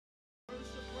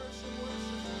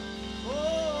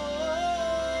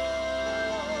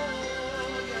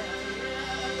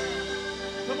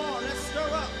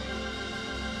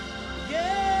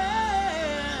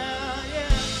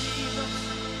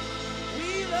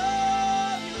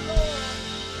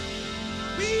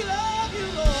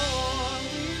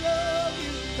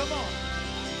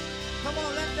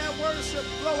worship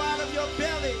flow out of your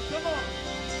belly. Come on.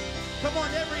 Come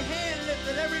on, every hand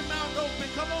lifted, every mouth open.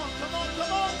 Come on, come on,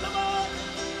 come on, come on.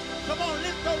 Come on,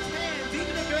 lift those hands,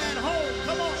 even if you're at home.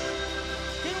 Come on.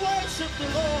 And worship the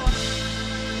Lord.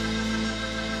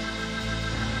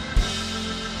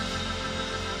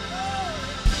 Oh,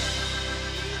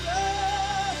 we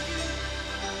love you.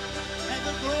 And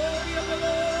the glory of the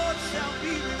Lord shall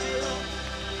be revealed.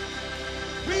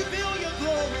 Reveal your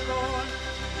glory, Lord.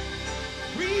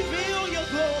 Reveal your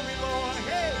glory, Lord.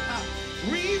 Hey,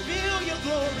 reveal your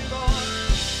glory, Lord.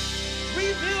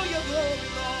 Reveal your glory,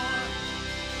 Lord.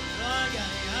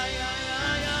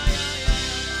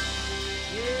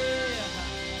 Yeah.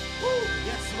 Woo.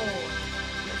 Yes, Lord.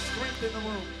 There's strength in the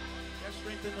room. There's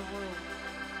strength in the room.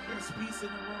 There's peace in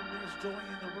the room. There's joy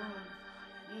in the room.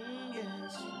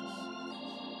 Yes.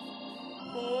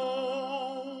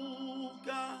 Oh,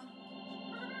 God.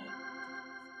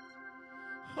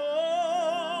 Oh,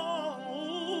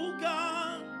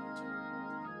 God.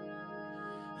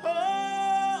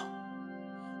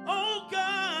 Oh,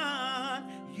 God,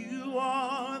 you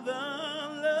are the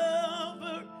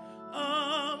lover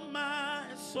of my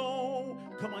soul.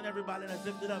 Come on, everybody, let's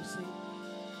lift it up, see.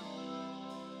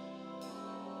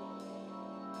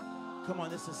 Come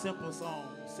on, it's a simple song.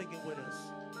 Sing it with us.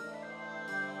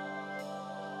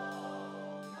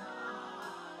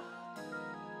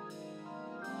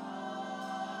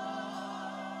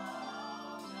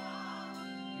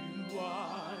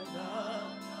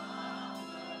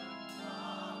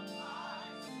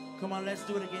 Come on, let's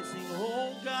do it again. Sing,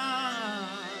 oh God.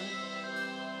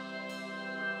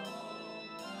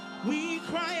 We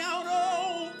cry out,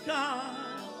 oh God.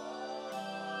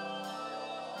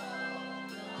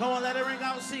 Come on, let it ring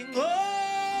out. Sing,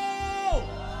 oh.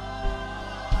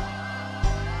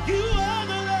 You are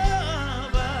the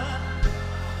lover.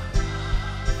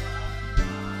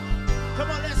 Come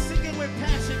on, let's sing it with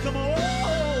passion. Come on,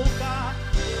 oh God.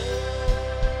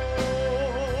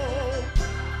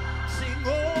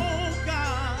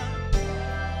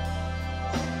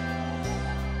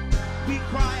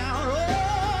 Cry out,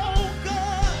 oh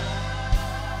God,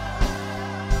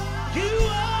 you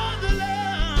are the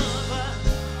lover.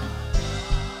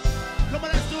 Come on,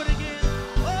 let's do it again.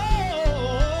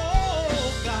 Oh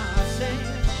God, say it.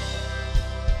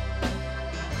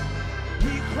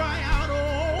 We cry out,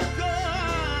 oh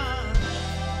God.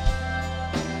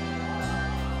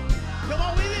 Come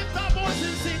on, we lift our voice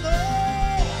and sing, oh.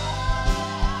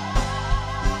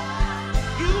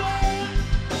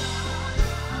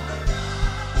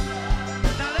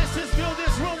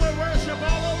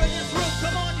 All over this room,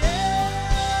 come on,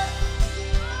 yeah.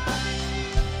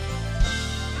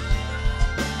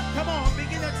 Come on,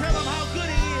 begin to tell him how good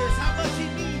he is, how much he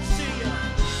means to you.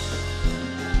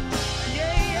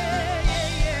 Yeah, yeah, yeah,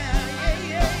 yeah,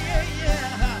 yeah, yeah, yeah,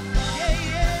 yeah,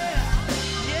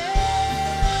 yeah,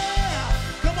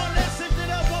 yeah. Come on, let's lift it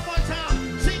up one more time.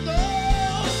 Sing, oh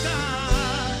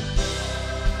God.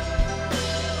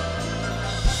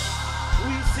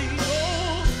 We sing, oh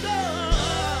God.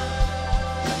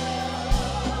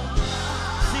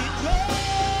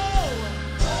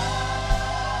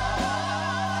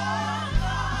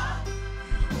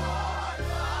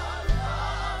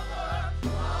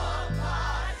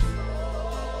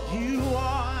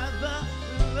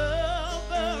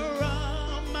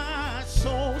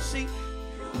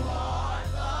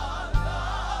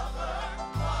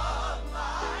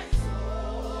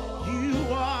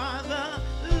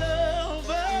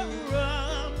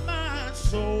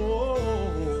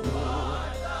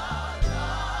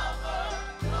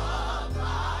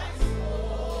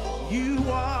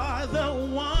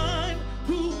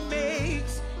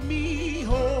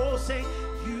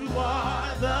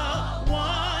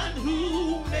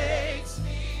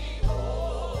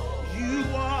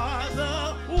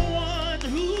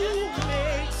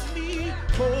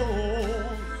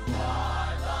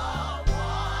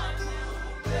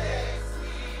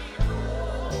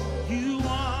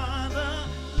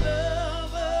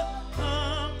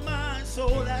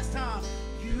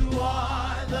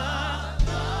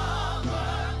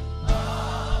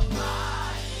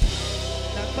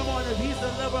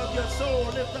 Of your soul,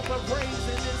 lift up a praise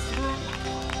in this room.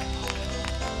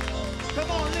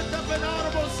 Come on, lift up an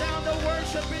audible sound of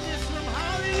worship in this room.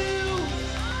 Hallelujah.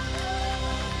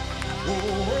 Oh,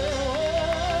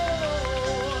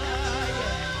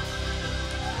 yeah.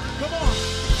 Come on,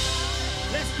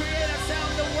 let's create a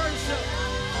sound of worship.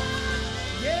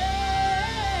 Yeah,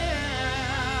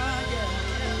 yeah.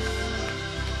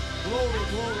 Glory,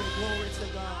 glory, glory to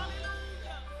God.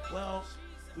 Well,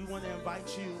 we want to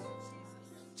invite you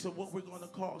to what we're going to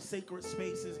call Sacred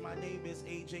Spaces. My name is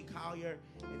AJ Collier,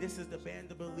 and this is the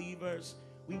Band of Believers.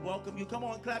 We welcome you. Come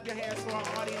on, clap your hands for our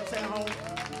audience at home.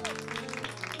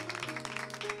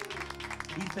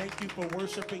 We thank you for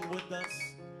worshiping with us.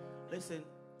 Listen,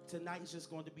 tonight is just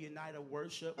going to be a night of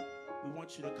worship. We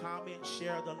want you to comment,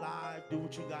 share the live, do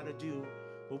what you got to do.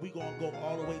 But we're going to go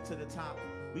all the way to the top.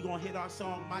 We're going to hit our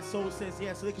song, My Soul Says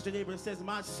Yes. Look at your neighbor and says,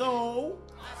 My soul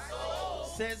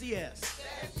says yes.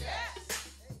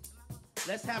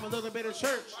 Let's have a little bit of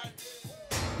church.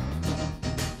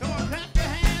 Come on, clap your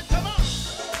hands. Come on.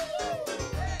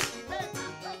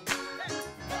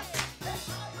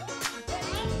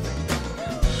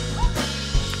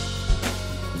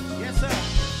 Yes, sir.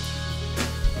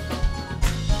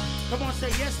 Come on, say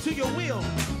yes to your will.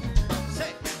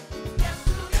 Say yes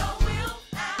to your will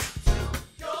and to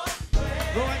your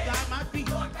way. Lord, guide my feet.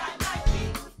 Lord, guide my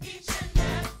feet each and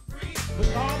every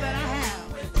with all that I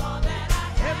have. With all that I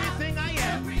have. Everything I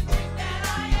am. Everything that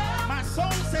I am. My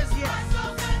soul says yes. My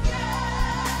soul says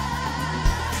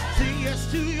yes. Say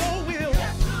yes to your will.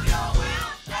 Yes to your will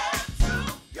and to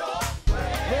your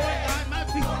way. Lord, guide my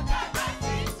feet. Lord, guide my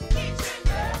feet each and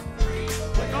every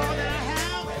with all that I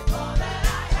have. With all that I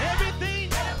have. Everything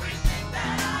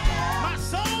that I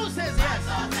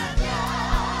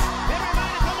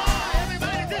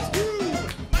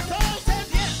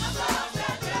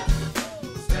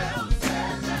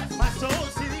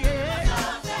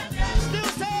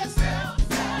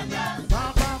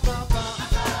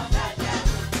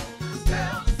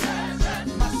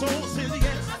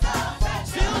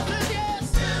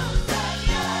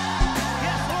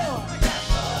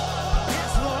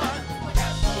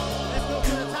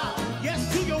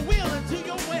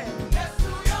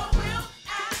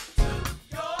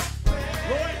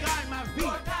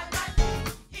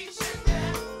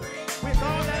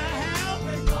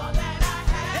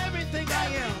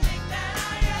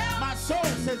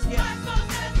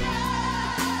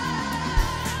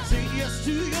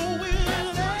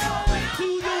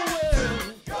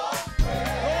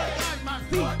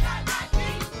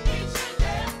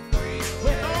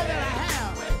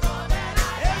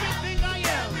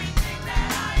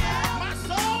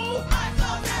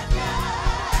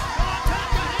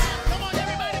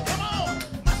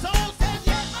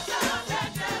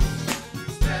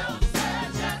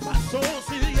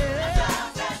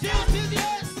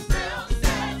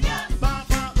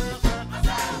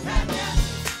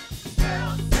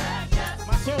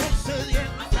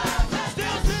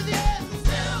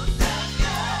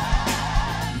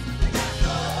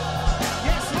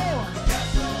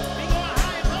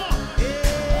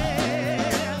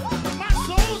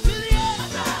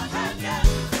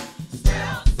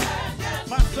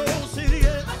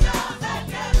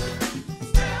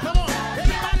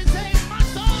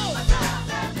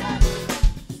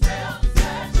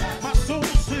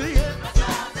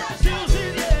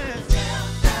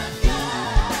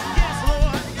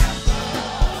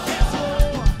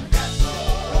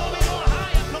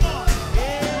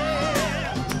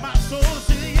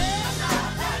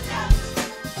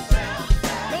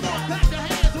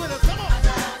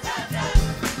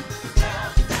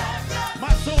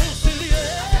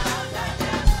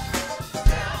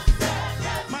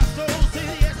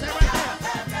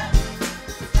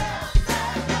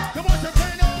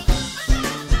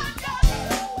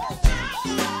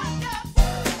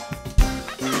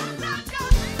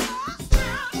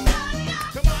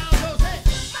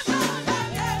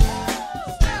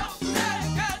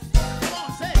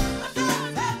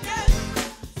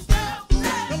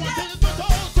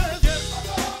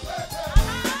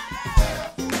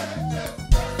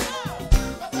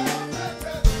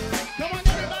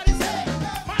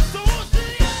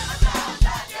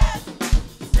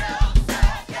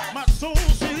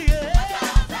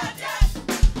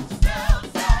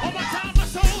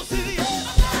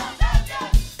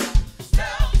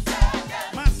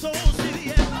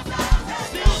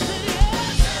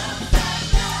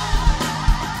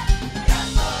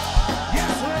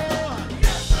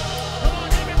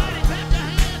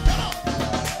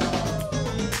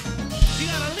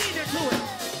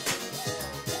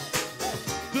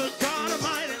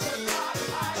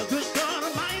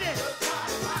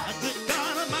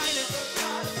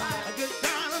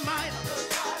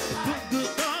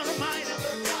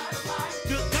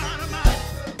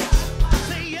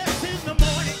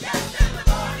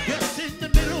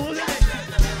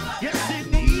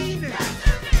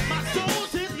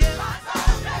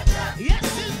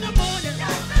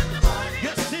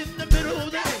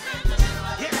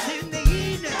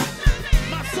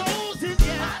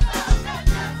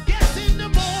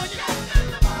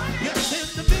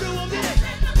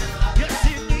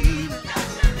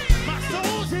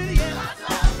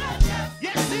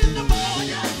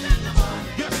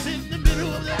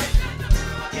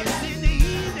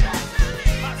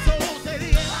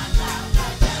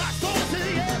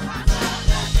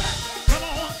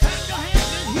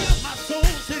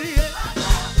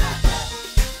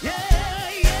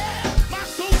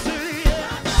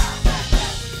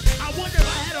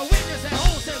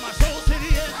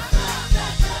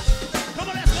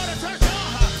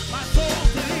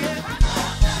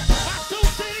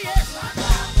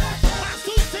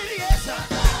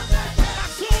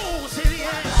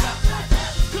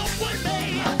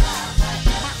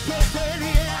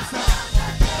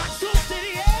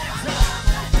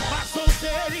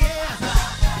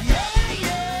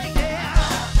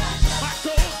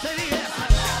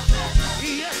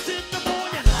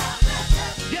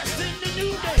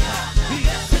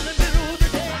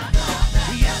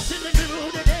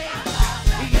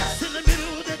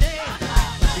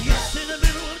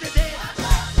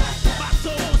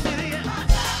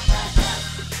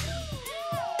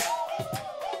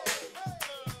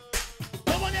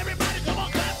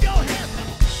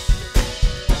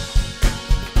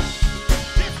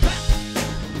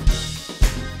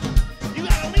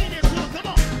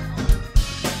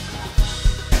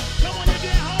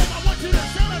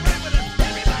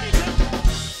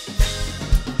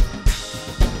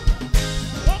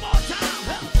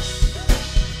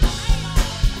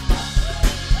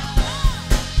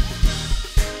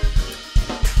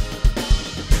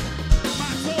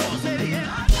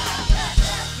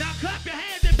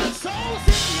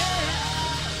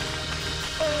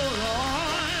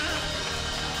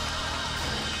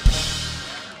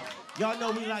Y'all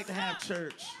know we like to have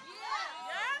church.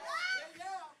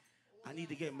 I need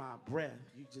to get my breath.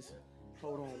 You just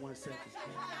hold on 1 second.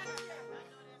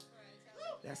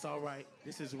 That's all right.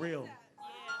 This is real.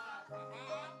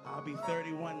 I'll be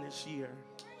 31 this year.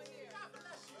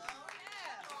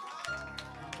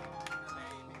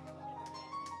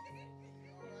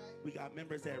 We got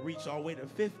members that reach all the way to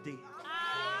 50.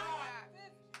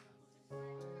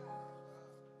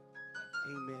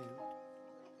 Amen.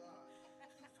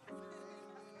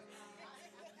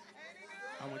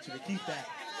 I want you to keep that.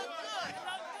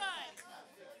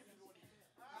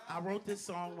 I wrote this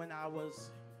song when I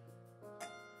was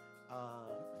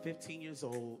 15 years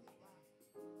old.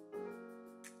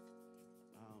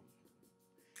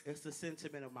 It's the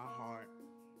sentiment of my heart.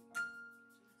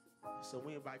 So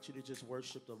we invite you to just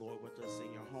worship the Lord with us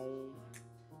in your home.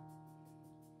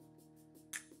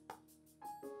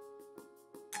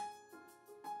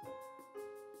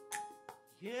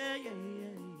 Yeah, yeah,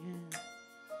 yeah, yeah.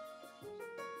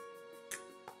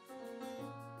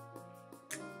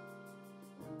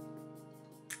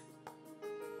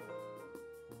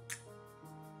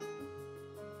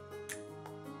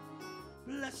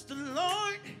 Bless the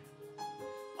Lord,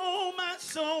 oh my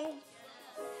soul,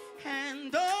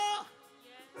 and all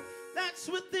that's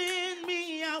within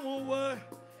me. I will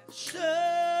worship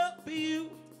you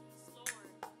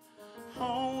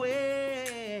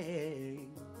always.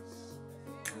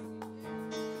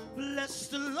 Bless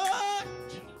the Lord,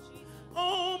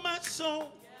 oh my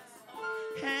soul,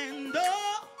 and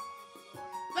all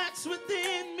that's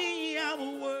within me. I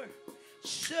will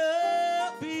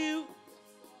worship you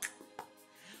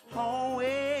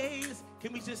always.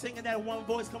 Can we just sing in that one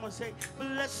voice? Come on, say,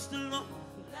 bless the Lord.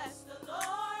 Bless the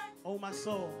Lord, oh my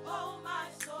soul, oh my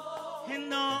soul,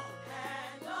 and all,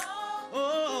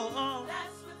 oh,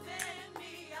 that's within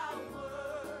me. I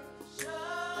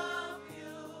worship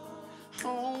you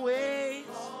always.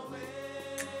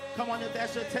 Come on, if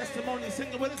that's your testimony,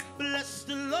 sing it with us. Bless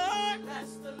the Lord,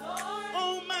 bless the Lord,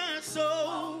 oh my soul,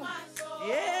 oh my soul,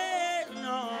 yeah,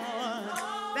 no,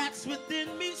 that's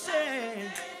within me.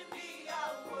 Say,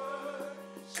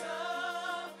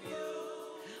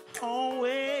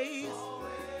 always.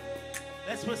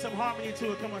 Let's put some harmony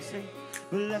to it. Come on, sing.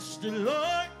 Bless the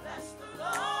Lord. Bless the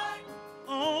Lord.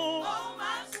 Oh, oh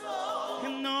my soul.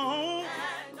 And all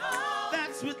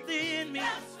that's within me.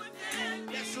 That's within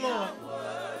me. Yes, Lord.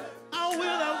 I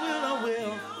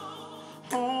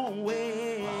will.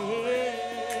 Always.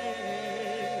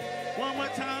 One more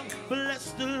time.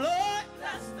 Bless the Lord.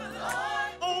 Bless the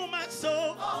Lord. Oh, my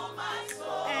soul. Oh my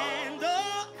soul. And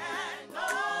all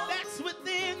that's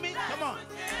within me. Come on.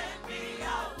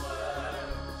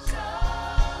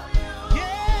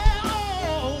 Yeah,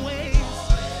 always.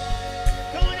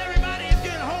 Come on, everybody, if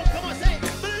you're at home, come on, say,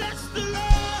 bless the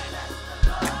Lord.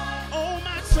 Oh,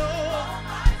 my soul.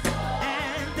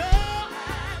 And all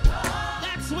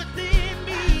that's within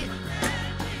me.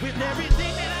 With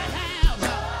everything that I have,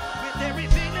 with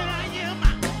everything that I am,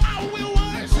 I will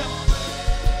worship.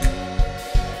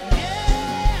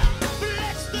 Yeah,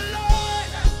 bless the Lord.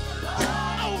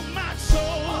 Oh, my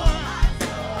soul.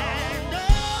 And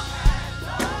all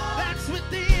that's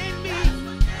within me.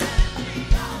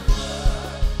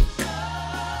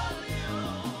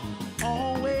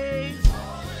 Always.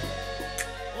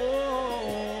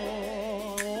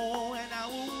 Oh, and I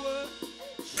will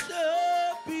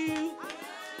worship you.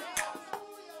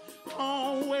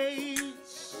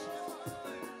 Always.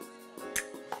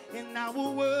 And I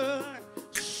will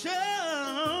worship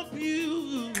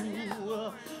you.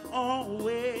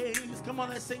 Always. Come on,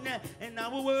 let's sing that. And I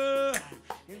will worship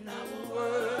you.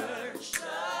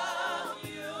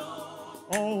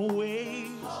 always.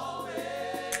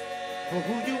 For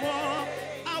who you are,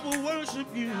 I will worship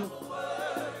you.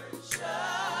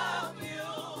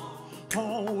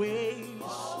 Always.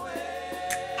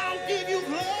 I'll give you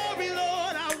glory,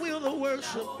 Lord. I will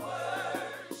worship.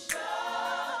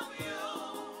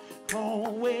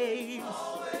 Always.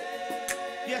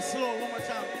 Yes, Lord, one more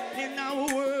time. And I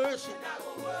will worship.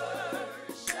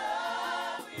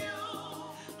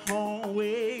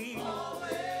 Always.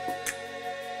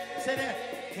 Say that.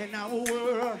 And I will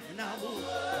worship.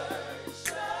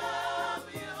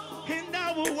 And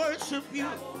I will worship you.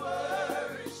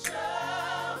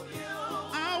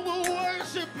 I will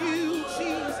worship you,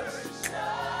 Jesus.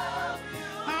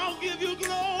 I'll give you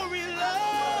glory,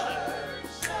 Lord.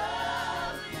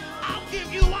 I'll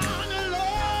give you honor,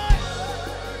 Lord.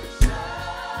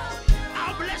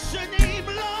 I'll bless your name,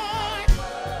 Lord.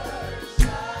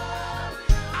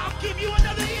 I'll give you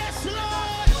another yes,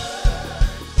 Lord.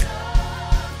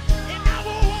 And I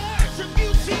will worship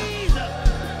you, Jesus.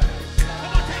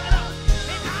 Come on, take it up.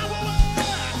 And I will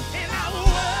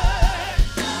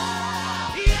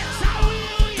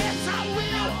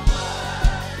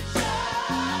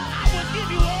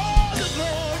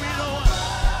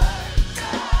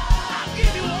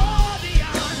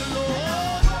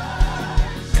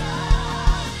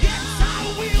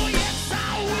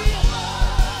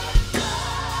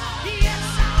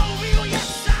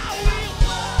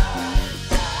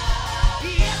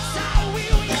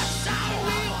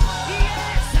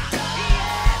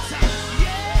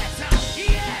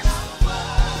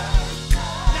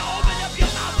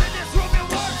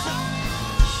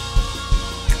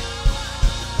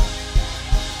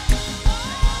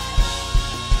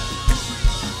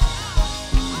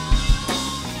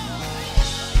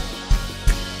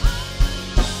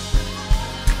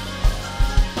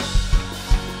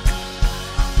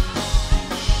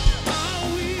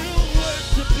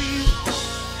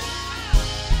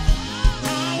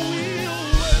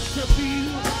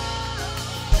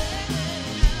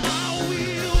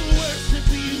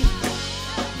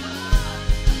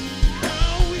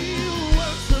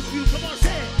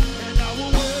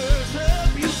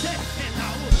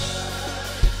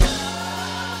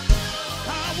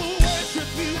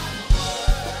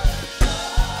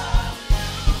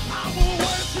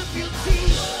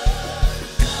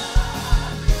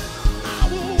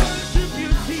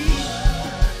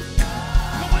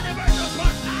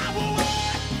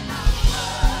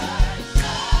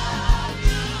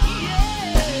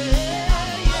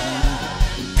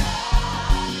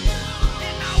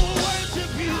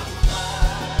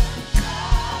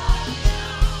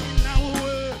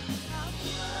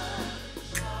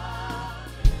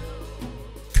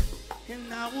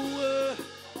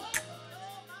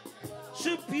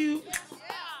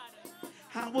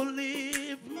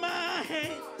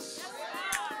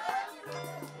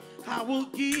I will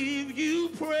give you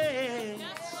praise.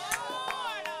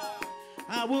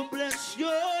 I will bless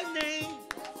your name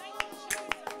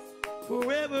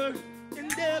forever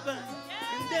and ever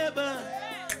and ever.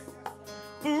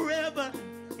 Forever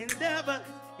and ever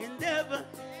and ever.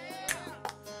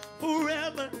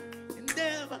 Forever and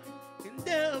ever and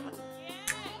ever.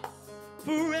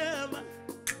 Forever.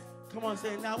 Come on,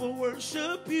 say, and I will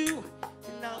worship you.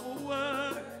 And I will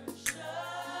worship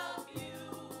you.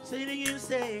 Say it again,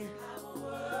 say. I will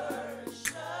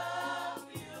worship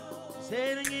you.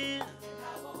 Say it again. And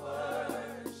I will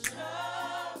worship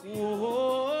you.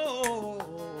 Whoa.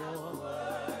 I will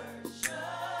worship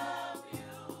you.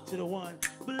 To the one.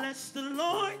 Bless the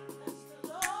Lord. Bless the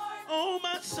Lord. Oh,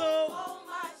 my soul. Oh,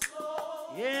 my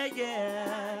soul. Yeah,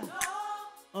 yeah.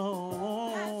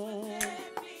 Oh.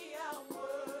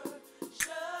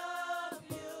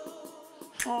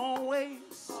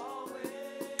 Always.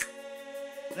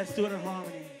 Let's do it in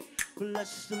harmony.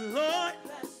 Bless the Lord.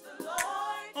 Bless the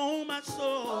Lord. Oh, my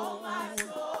soul. Oh, my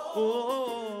soul.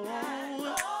 Oh,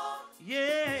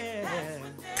 yeah. That's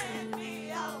within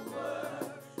me. I'll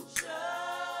worship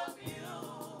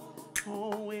you.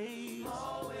 Always.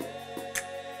 Always.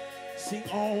 Sing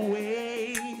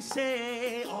always.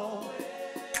 Say always.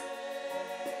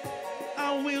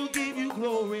 I will give you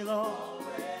glory, Lord.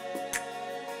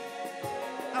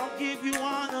 I'll give you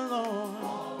honor, Lord.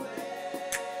 Always.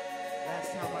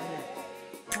 Last time I heard.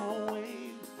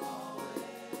 Always. Always.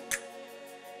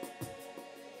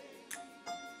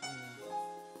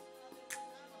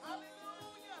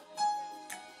 Hallelujah.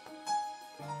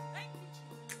 Thank you,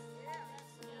 Jesus. Yes,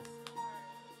 yes, Lord.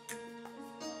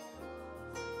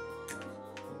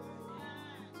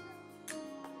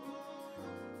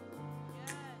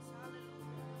 Yes,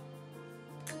 hallelujah.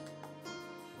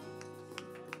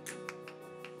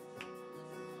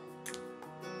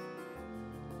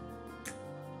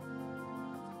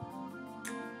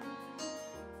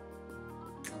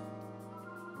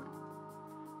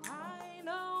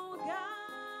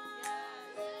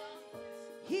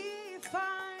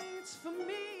 For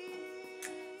me,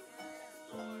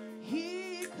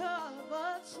 he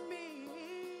covers me,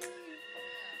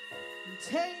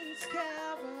 takes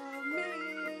care of me.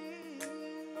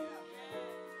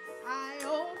 I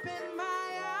open my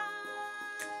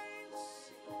eyes,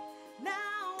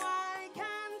 now I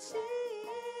can see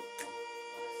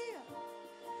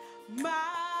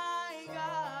my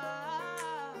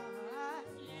God,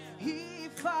 he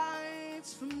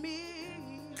fights for me.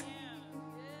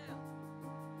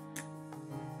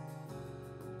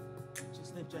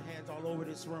 Lift your hands all over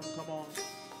this room. Come on.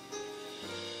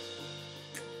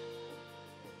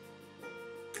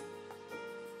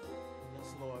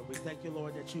 Yes, Lord. We thank you,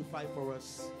 Lord, that you fight for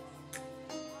us.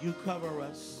 You cover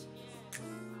us.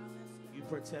 You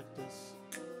protect us.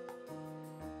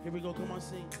 Here we go. Come on,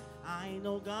 sing. I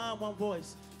know God. One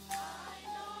voice.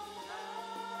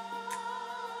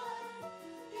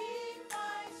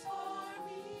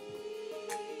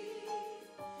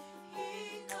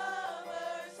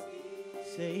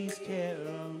 Takes care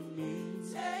of me.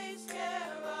 Takes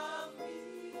care of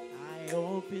me. I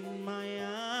open my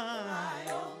eyes.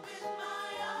 I open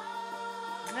my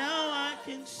eyes. Now I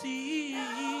can see. Now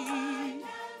I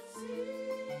can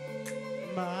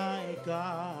see. My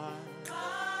God.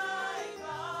 My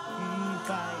God. He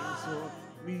fights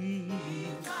for me. He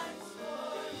fights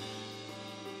for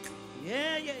me.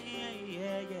 Yeah, yeah, yeah,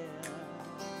 yeah, yeah.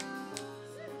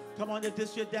 Come on, if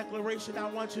this is your declaration,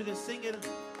 I want you to sing it.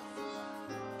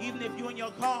 Even if you're in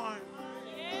your car.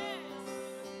 Yes.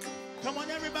 Come on,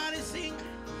 everybody sing.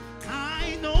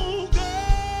 I know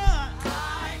God.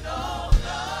 I know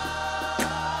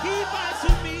God. He fights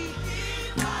for me. He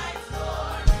fights for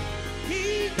me.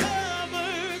 He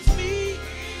covers me.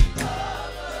 He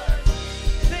covers me.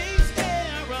 Takes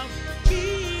care of me.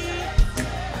 Takes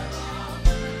care of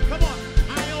me. Come on.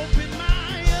 I open my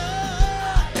eyes.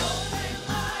 I open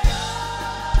my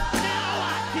eyes. Now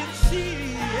I can see.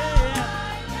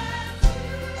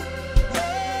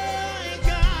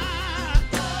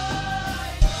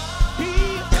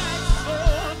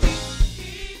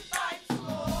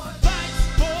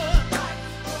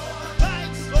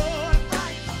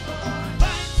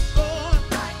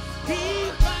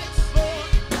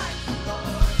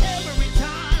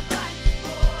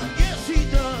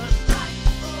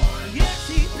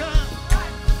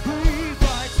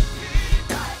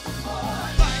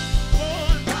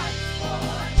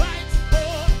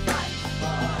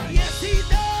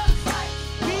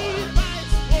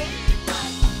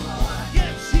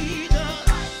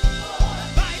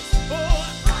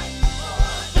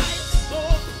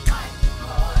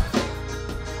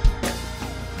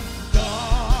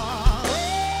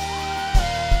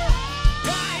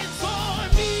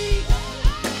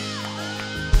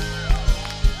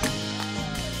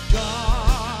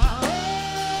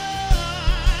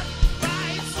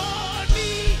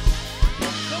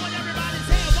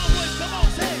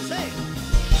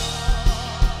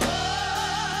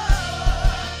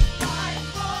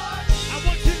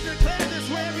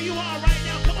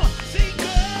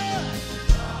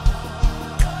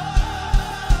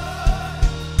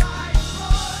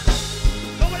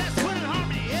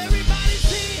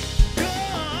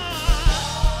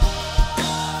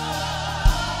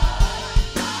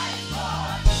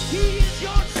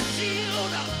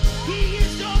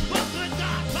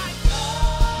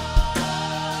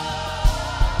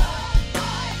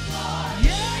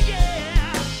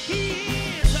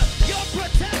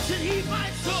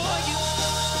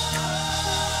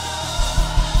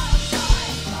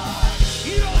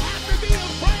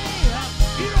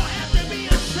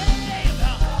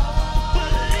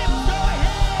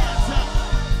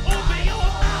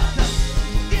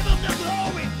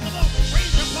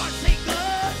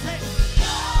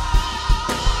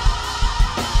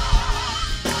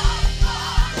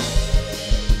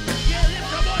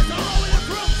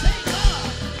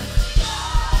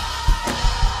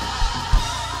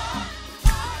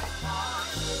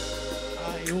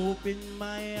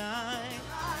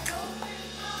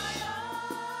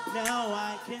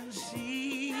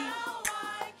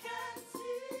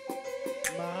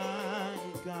 My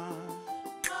God.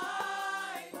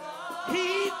 My God.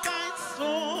 He fights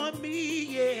for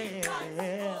me,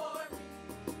 yeah.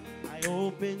 I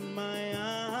open my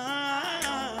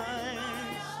eyes.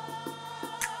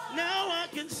 Now I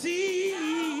can see.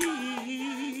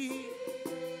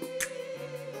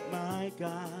 My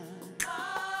God.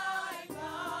 My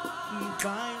God. He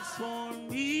fights for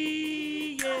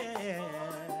me, yeah.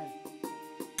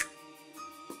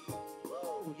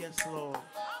 Oh, yes, Lord.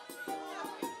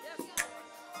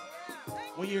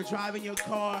 When you're driving your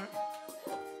car,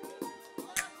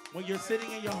 when you're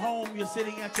sitting in your home, you're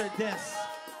sitting at your desk,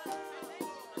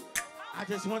 I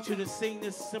just want you to sing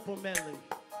this simple medley.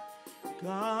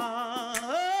 God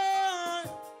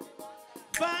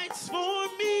fights for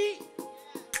me.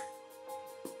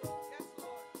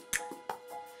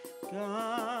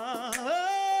 God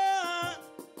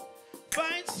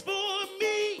fights for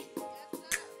me.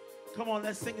 Come on,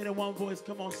 let's sing it in one voice.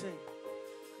 Come on, sing.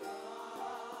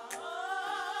 God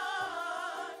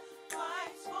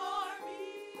fights for me.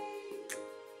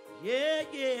 Yeah,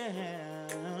 yeah,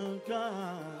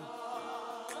 God.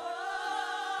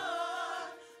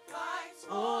 God fights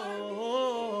for me.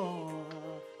 Oh,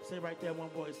 say right there, one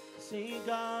voice. Sing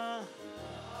God.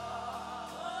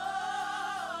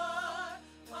 God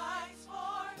fights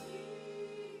for me.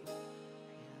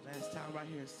 Last time right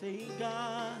here. Sing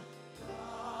God.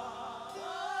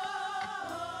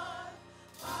 God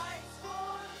fights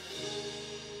for me.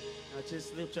 Now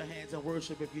just lift your hands and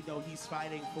worship if you know He's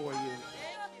fighting for you.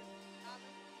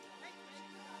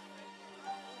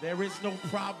 There is no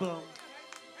problem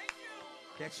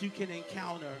that you can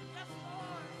encounter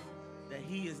that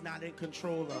He is not in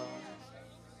control of.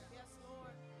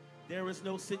 There is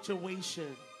no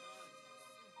situation,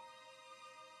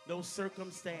 no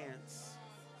circumstance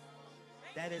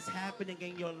that is happening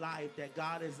in your life that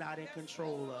God is not in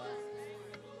control of.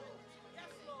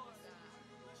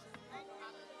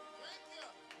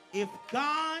 If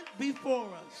God be for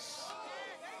us,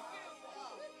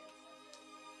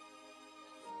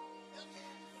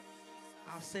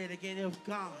 I'll say it again. If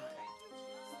God,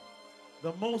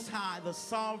 the Most High, the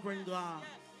Sovereign God,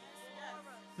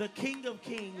 the King of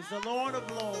Kings, the Lord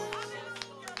of Lords,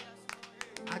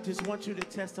 I just want you to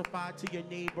testify to your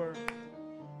neighbor.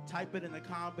 Type it in the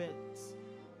comments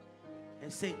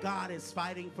and say, God is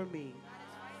fighting for me.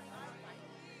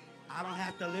 I don't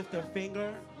have to lift a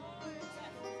finger.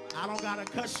 I don't got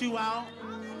to cuss you out.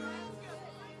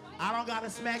 I don't got to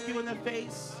smack you in the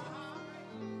face.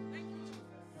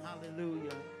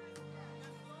 Hallelujah.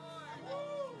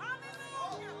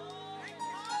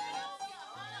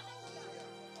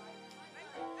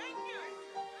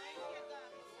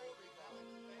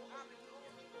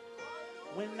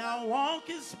 When thou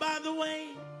walkest by the way,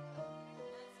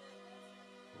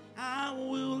 I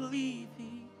will lead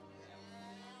thee.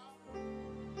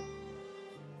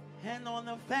 And on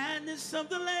the fatness of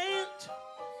the land,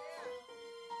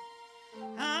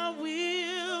 I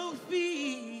will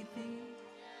feed thee.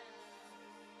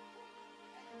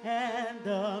 And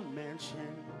a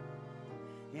mansion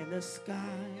in the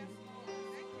sky,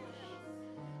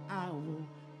 I will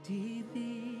feed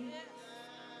thee.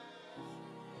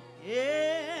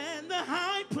 In the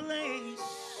high place,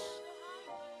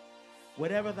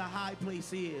 whatever the high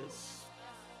place is.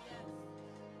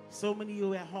 So many of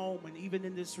you at home and even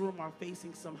in this room are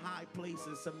facing some high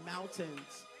places, some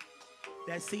mountains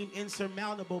that seem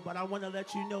insurmountable, but I want to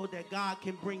let you know that God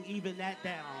can bring even that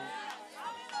down.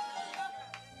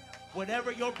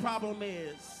 Whatever your problem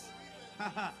is,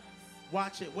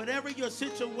 watch it. Whatever your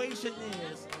situation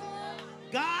is,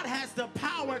 God has the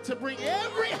power to bring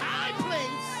every high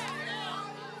place.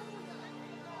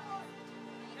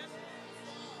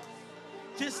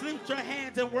 Just lift your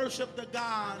hands and worship the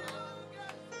God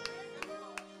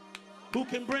who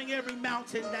can bring every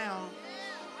mountain down,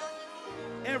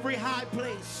 every high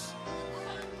place,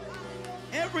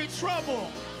 every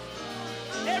trouble,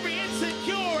 every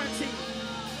insecurity.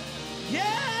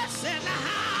 Yes, in the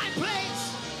high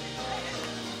place.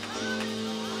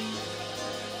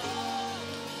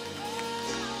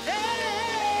 In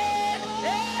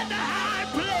the high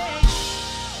place.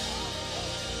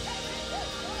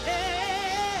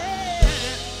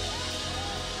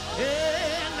 In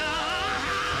the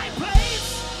high place,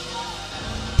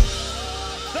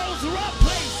 those rough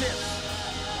places,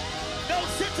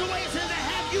 those situations that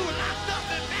have you locked up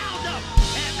and bound up,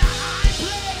 in the high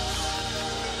place,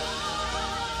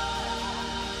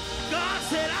 God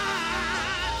said,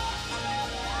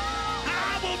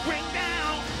 I will bring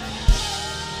down.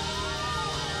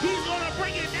 He's going to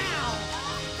bring it down.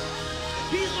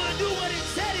 He's going to do what He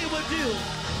said He would do.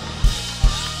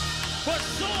 For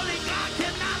surely God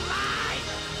cannot lie.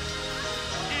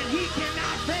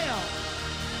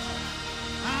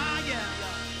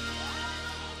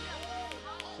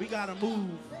 We got to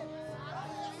move.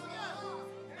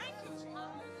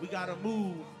 We got to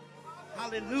move.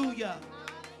 Hallelujah.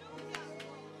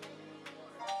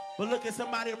 But look at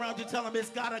somebody around you, tell them it's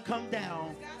got to come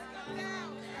down.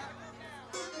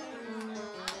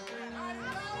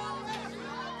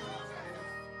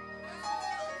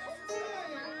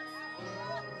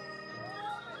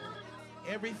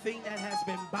 Everything that has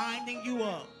been binding you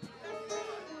up.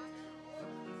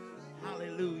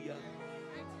 Hallelujah.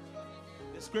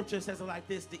 The scripture says it like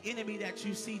this: the enemy that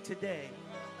you see today,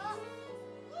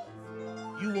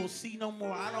 you will see no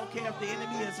more. I don't care if the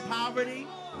enemy is poverty.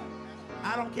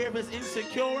 I don't care if it's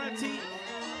insecurity.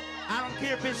 I don't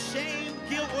care if it's shame,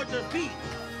 guilt, or defeat.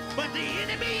 But the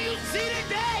enemy you see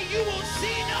today, you will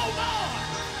see no more.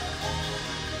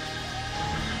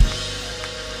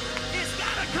 It's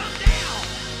got to come down.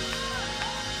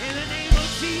 In the name of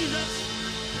Jesus.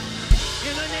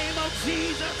 In the name of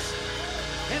Jesus.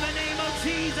 In the name of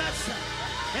Jesus.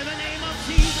 In the name of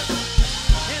Jesus.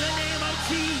 In the name of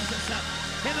Jesus.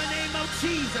 In the name of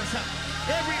Jesus.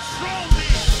 Every strong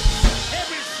man,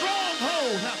 every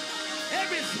stronghold,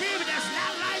 every spirit that's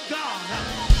not like God,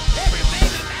 every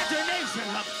vain imagination,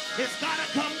 it's got to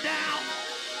come down.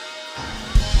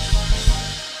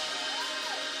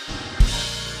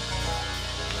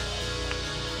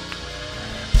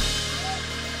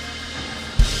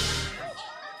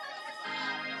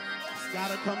 It's got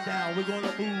to come down. We're going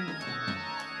to move.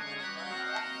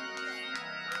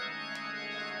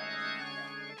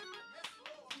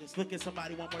 Just look at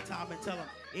somebody one more time and tell them,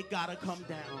 it got to come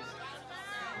down.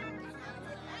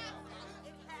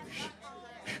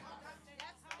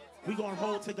 We're going to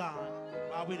hold to God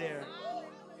while we're there.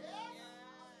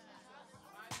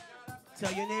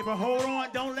 Tell your neighbor, hold on,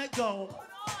 don't let go.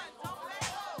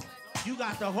 You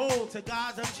got to hold to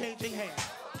God's unchanging hand.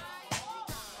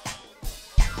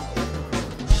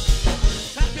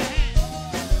 Clap your hands.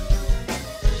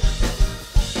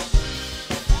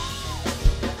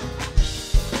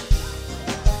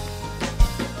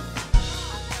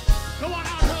 Come on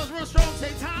out, those real strong,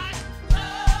 say time.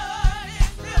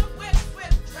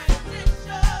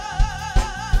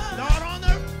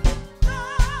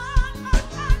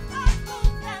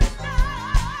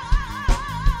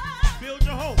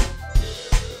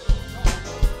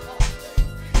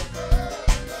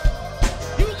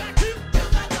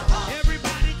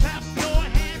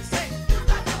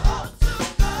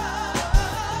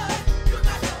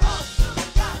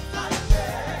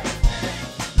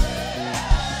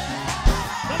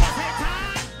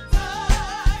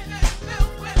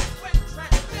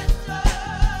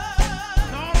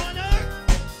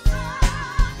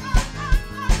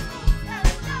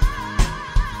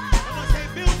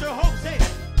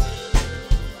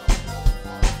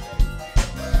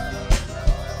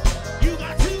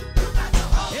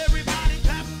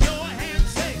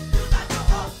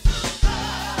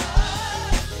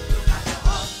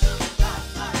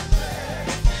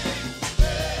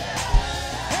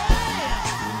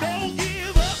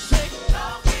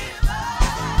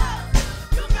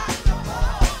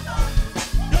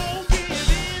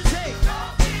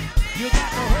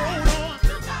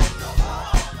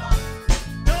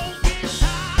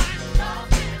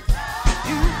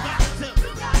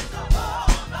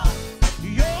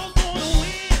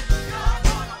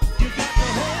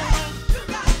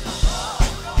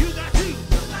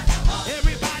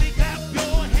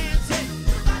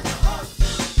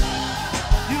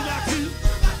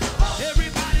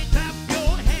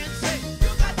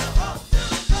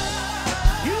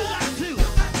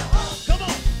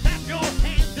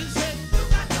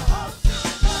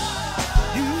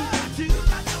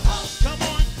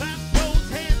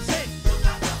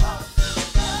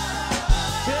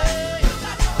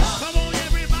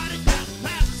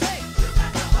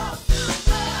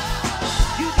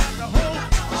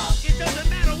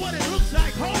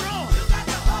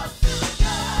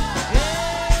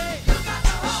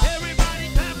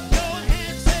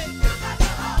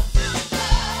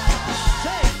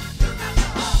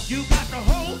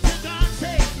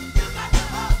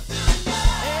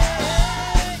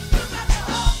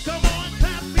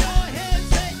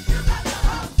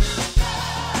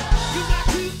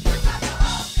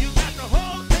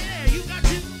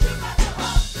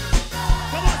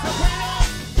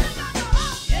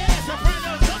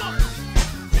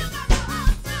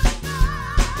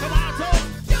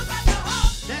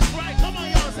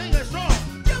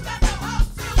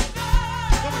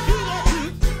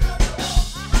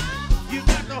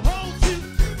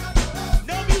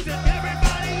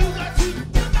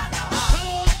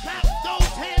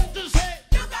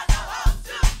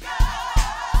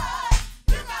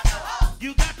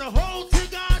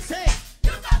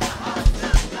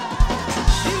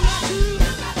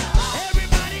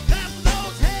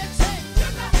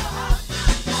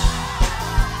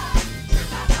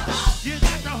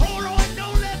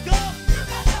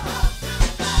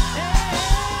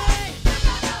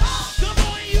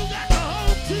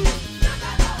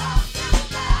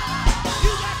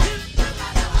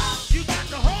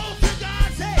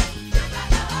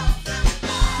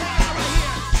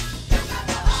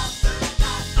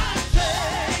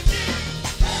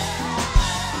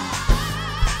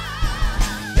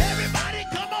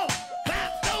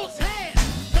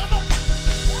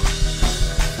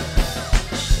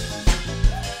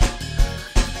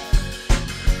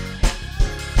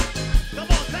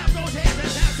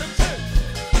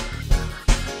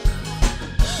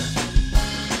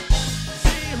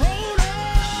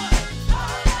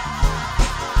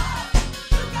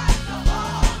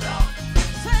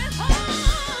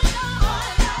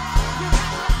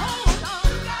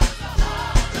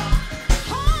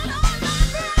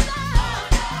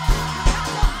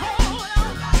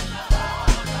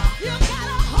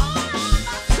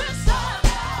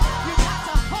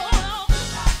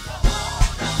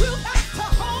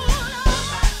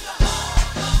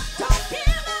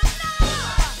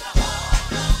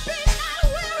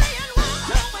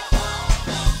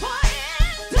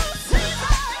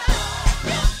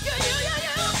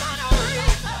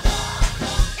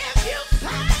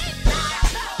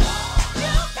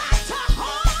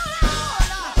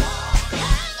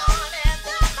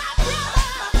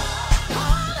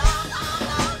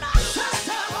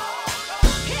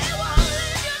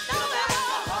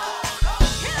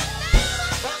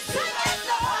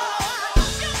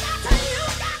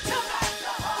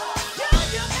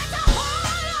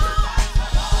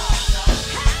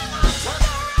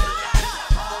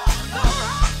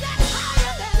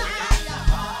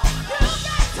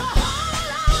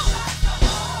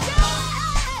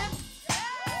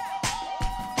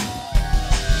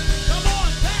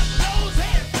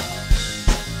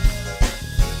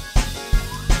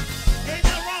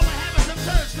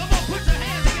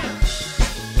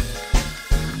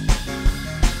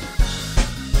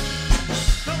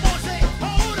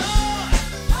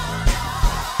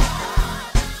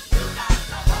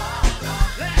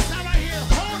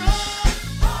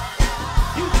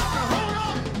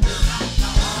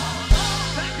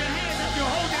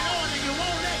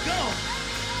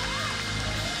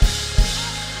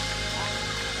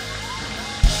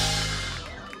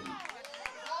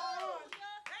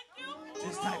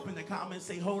 Come and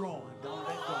say, hold on. Don't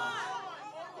let go.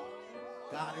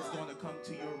 God is going to come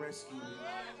to your rescue.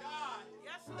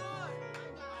 Yes, Lord.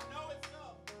 I know it's so.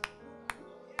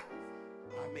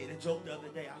 I made a joke the other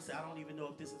day. I said, I don't even know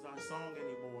if this is our song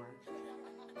anymore.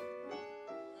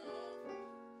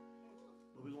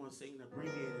 But we're going to sing the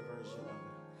abbreviated version of it.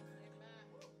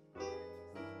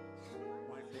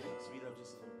 One thing. Speed up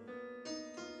just a little bit.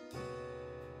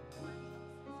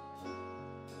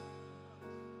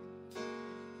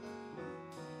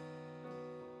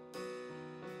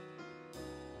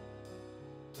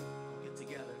 Get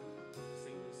together.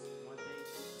 Sing this. One thing.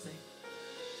 Sing.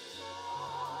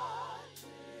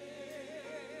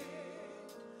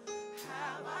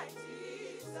 Have I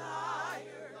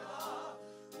desired of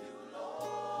you,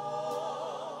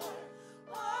 Lord?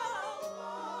 Oh,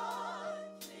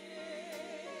 one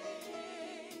thing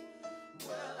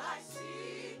will I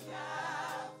seek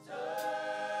after.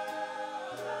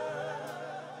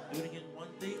 Do it again. One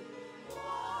thing.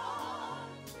 One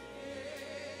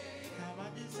thing Have I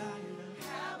desired of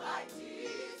have I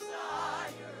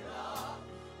desired of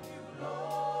you,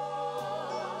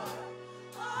 Lord.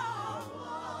 Oh,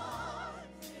 one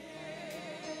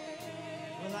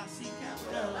thing will I seek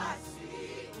after? will I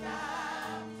seek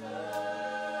after.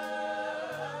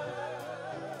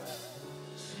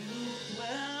 To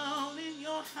dwell in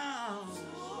your house. To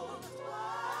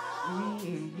dwell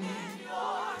in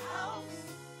your house.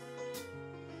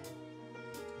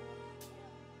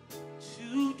 To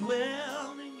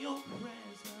dwell in your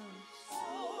presence.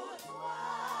 To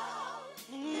dwell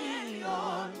in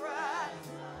your presence.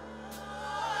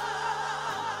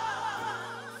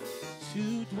 To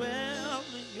dwell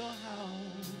in your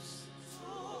house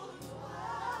To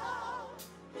dwell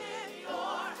in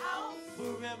your house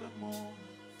forevermore.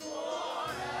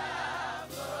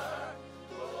 forever.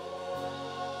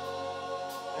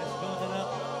 Let's build it up.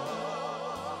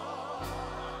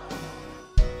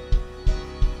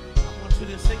 I want you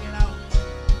to sing it out.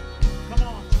 Come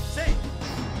on, sing.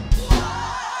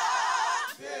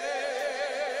 One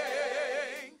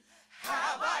thing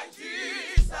have I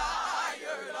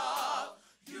desired of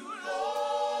you, Lord.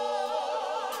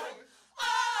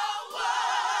 Oh,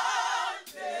 one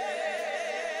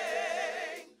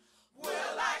thing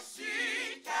will I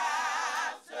seek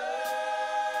after.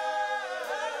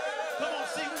 Come on,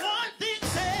 sing one thing,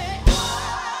 say.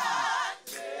 One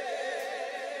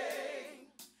thing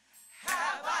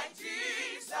have I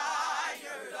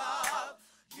desired of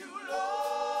you,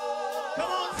 Lord.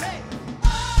 Come on, say. Oh,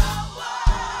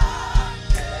 one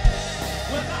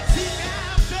thing Will I seek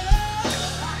after?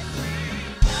 I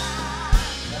seek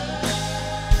after.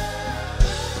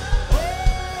 Oh,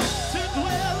 to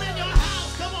dwell in your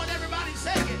house. Come on, everybody,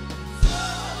 sing it. To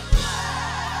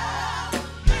dwell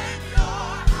in your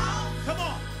house. Come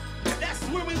on. That's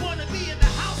where we want to be, in the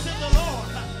house of the Lord.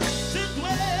 To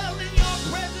dwell in your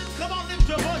presence. Come on, lift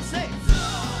your voice, say. To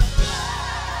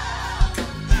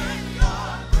dwell in your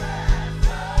presence.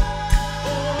 Oh,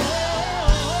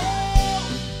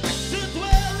 to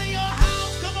dwell in your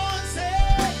house. Come on, say.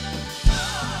 To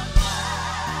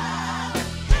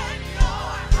dwell in your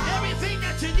house. Everything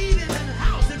that you need is in the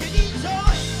house. If you need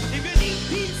joy, if you need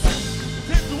peace,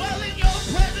 to dwell in your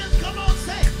presence. Come on,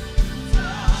 say. To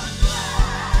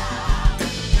dwell in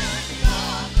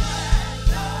your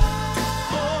presence.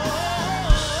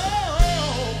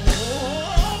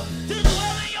 Oh, to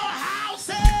dwell in your house,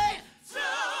 say. To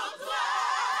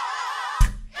dwell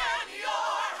in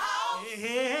your house.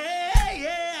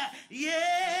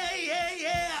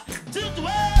 Yeah. To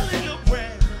dwell in your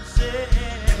presence, To dwell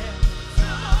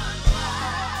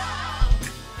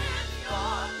in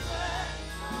your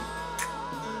presence.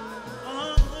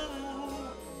 oh,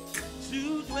 to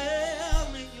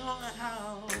dwell in your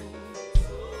house To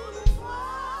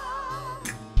dwell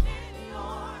in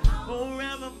your house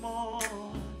forevermore.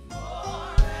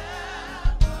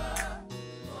 forever.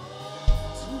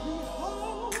 To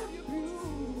behold your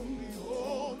beauty,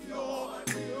 oh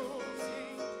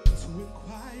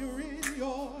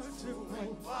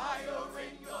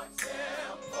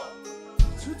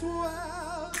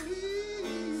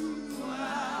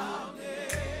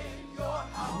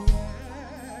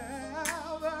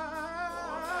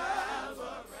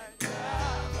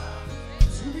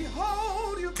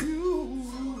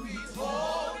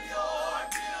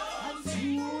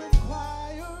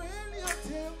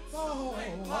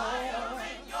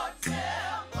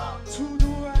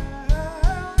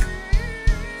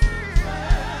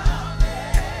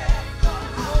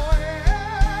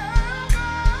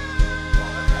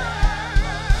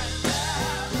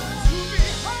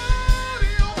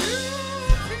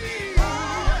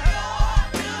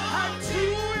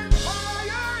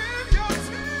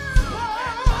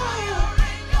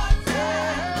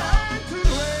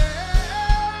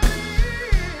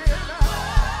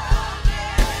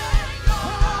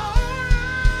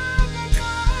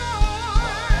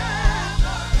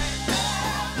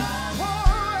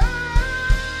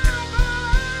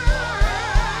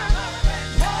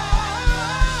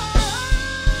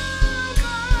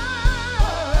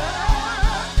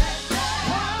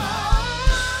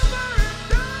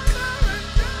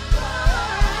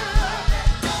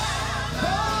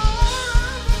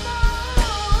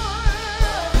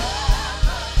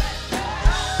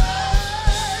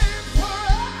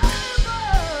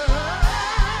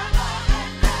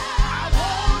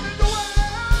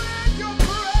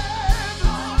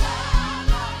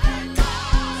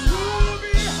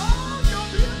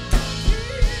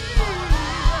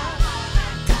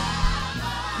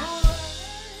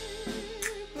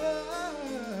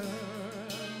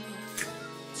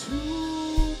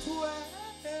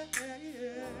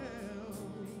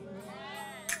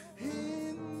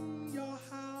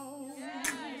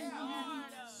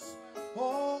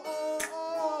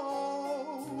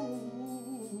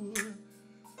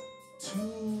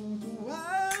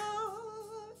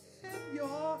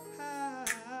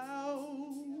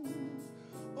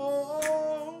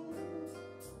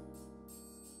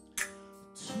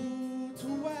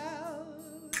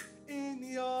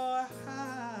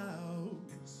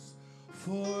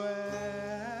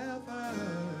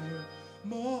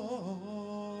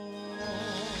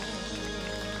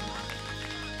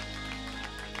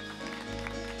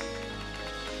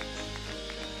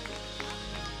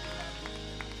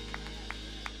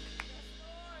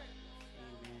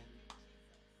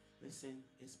Listen,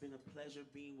 it's been a pleasure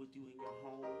being with you in your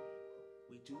home.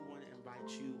 We do want to invite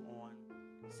you on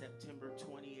September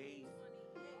 28th,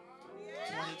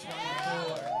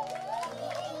 2024.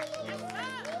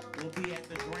 We'll be at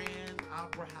the Grand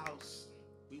Opera House.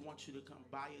 We want you to come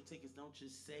buy your tickets. Don't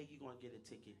just say you're going to get a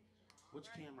ticket. Which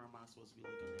camera am I supposed to be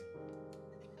looking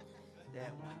at?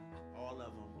 That one. All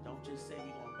of them. Don't just say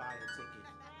you're going to buy a ticket.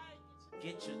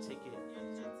 Get your ticket.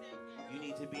 You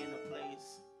need to be in the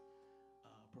place.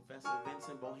 Professor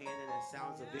Vincent Bohannon and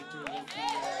Sounds of Victory will be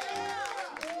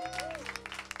there.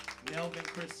 Melvin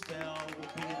Crispell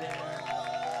will be there.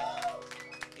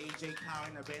 AJ Cowan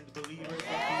and the band of Believers will be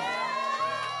there.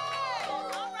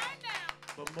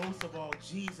 But most of all,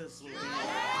 Jesus will be there.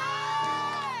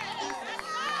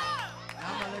 Now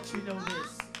I'm going to let you know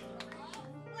this.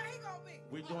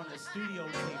 We're doing a studio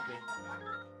taping.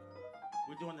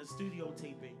 We're doing a studio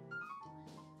taping.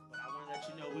 Let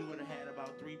you know we would have had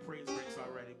about 3 praise breaks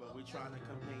already, but we're trying to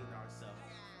contain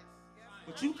ourselves.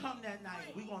 But you come that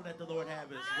night, we're going to let the Lord have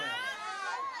his way.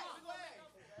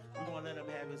 We're going to let him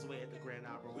have his way at the Grand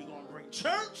Opera. We're going to bring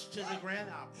church to the Grand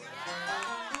Opera.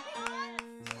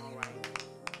 All right.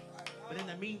 But in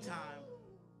the meantime,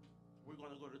 we're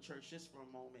going to go to church just for a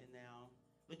moment now.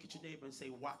 Look at your neighbor and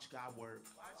say, watch God work.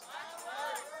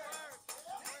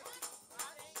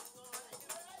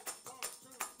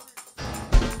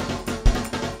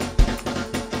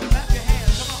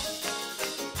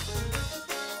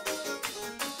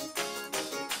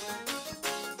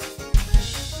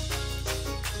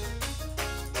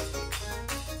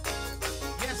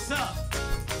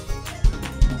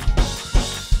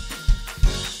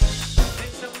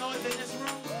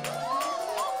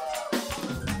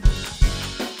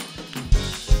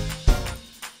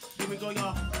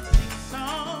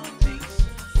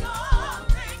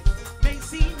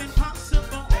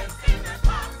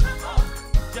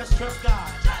 Trust God.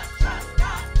 Just trust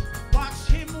God. Watch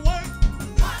him work.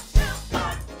 Watch him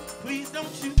work. Please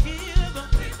don't you give up.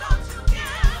 Please don't you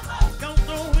give up. Don't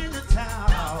throw in the towel.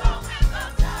 Don't throw in the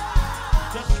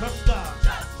towel. Just trust God.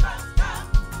 Just trust God.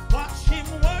 Watch him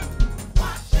work.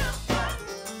 Watch him work.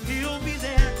 He'll be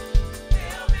there.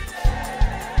 He'll be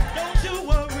there. Don't you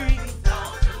worry.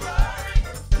 Don't you worry.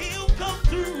 He'll come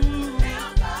through.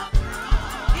 He'll come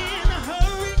through. In a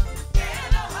hurry.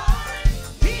 In a hurry.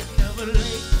 He's never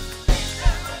late.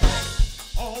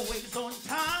 Always on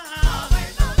time.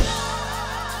 Always on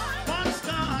time. Watch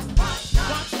God. Watch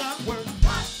God work.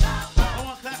 Watch God work. Come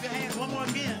on, clap your hands one more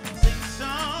again. Sing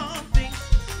something.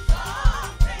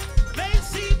 May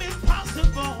seem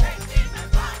impossible.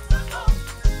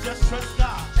 Just trust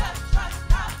God. Just trust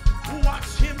God.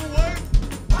 Watch him work.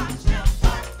 Watch him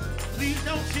work. Please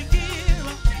don't you give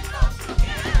up. Please don't you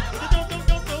give up.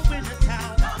 Don't go in the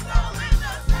town. Don't go in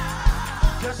the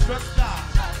town. Just trust God.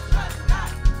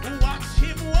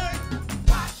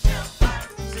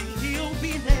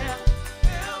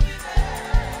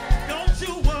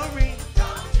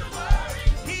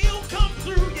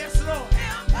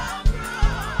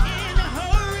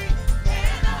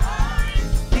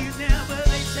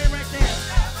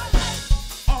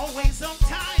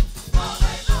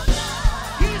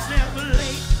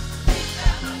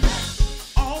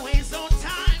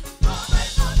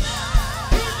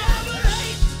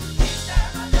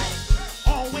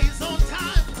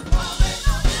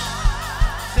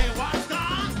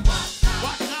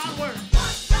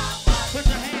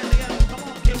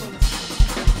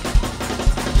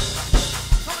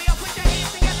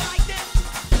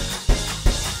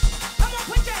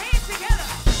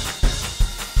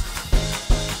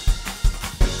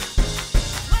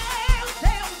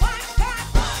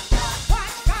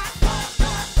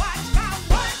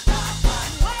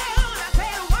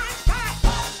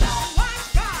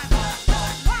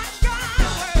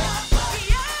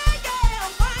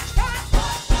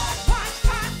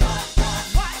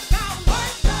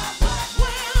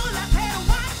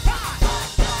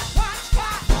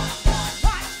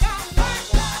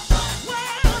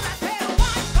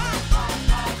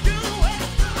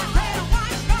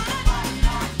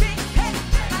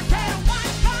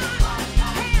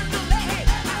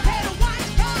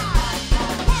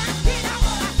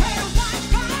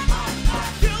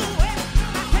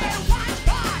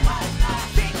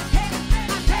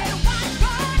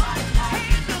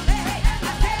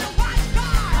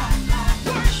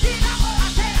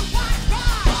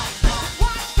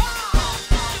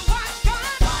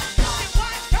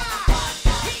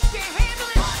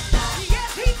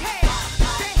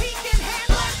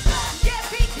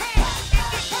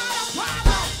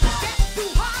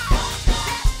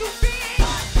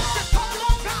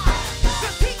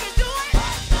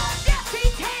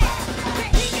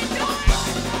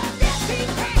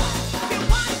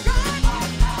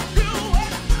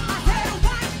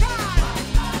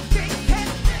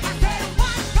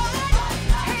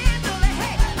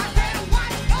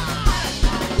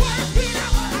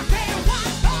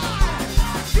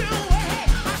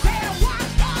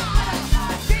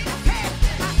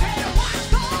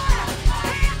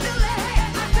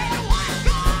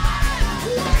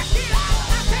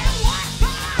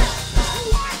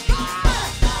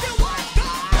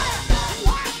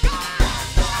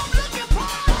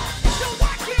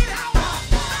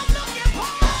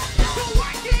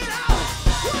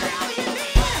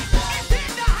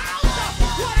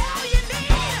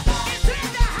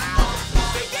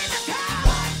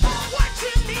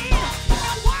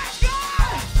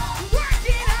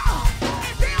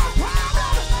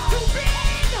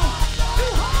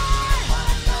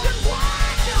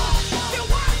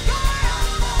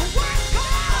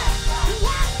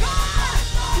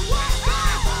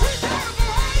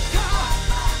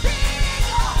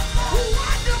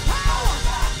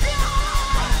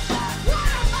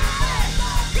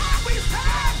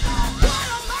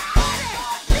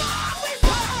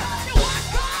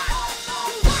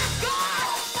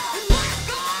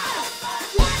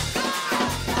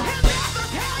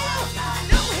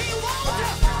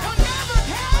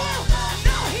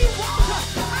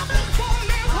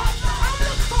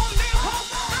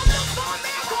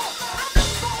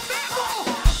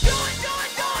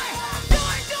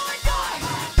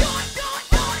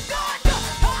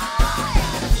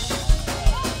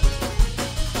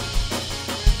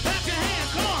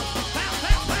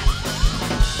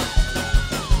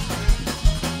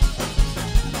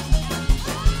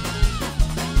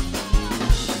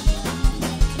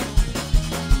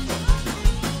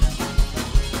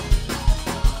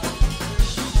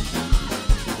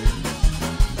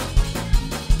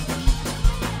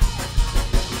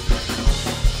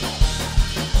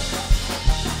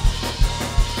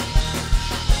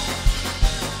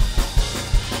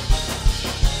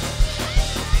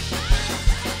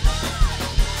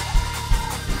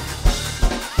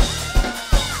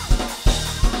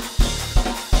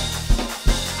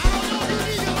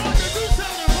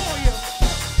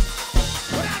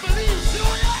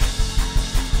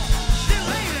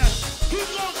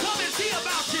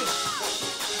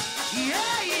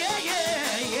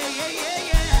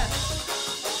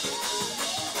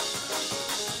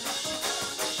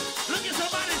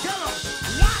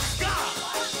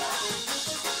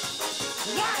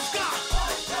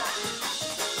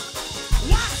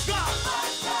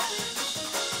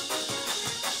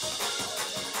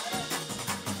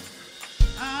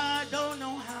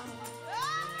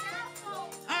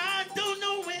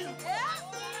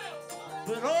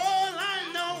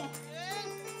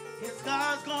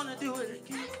 gonna do it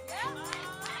again.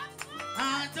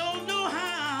 I don't know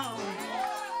how,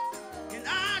 and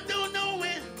I don't know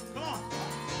when. Come on.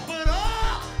 But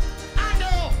all I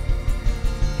know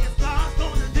is God's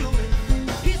gonna do it.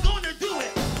 He's gonna do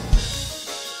it.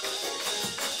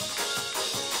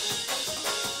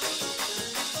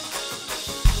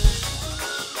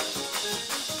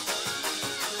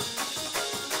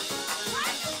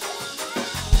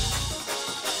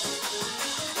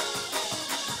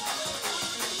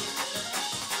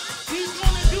 He's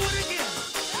gonna do it again.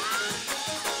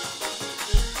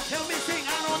 Help me sing, I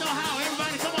don't know how.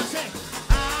 Everybody, come on, sing.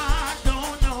 I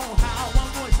don't know how.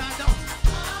 One voice, I don't.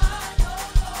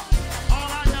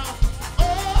 All I know,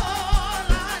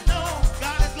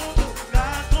 God is gonna do it.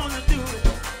 God's gonna do it.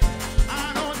 I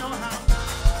don't know how.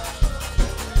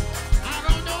 I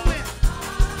don't know when.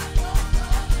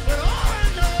 But all I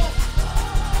know,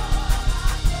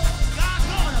 God's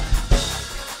gonna.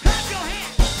 Clap your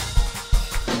hands.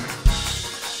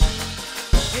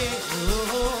 Yeah,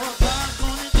 oh, God's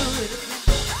gonna do it.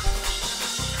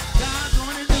 God's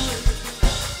gonna do it.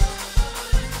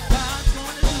 God's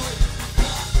gonna do it.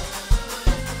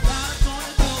 God's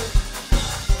gonna do it.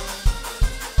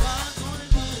 God's gonna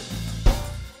do it.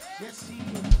 Yes, He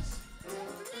is.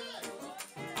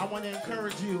 I want to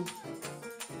encourage you.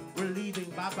 We're leaving.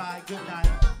 Bye-bye. Good night.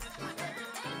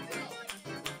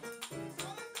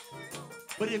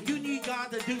 But if you need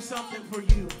God to do something for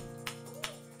you,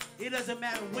 it doesn't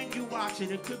matter when you watch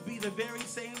it. It could be the very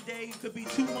same day. It could be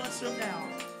 2 months from now.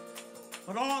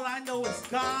 But all I know is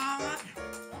God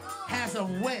has a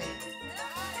way.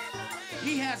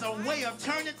 He has a way of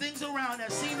turning things around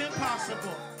that seem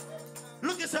impossible.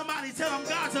 Look at somebody, tell them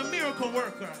God's a miracle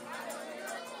worker.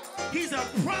 He's a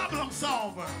problem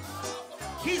solver.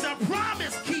 He's a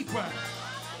promise keeper.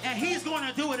 And He's going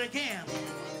to do it again.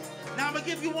 Now, I'm going to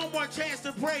give you one more chance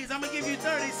to praise. I'm going to give you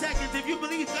 30 seconds. If you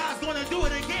believe God's going to do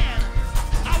it again,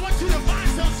 I want you to find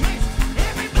some space.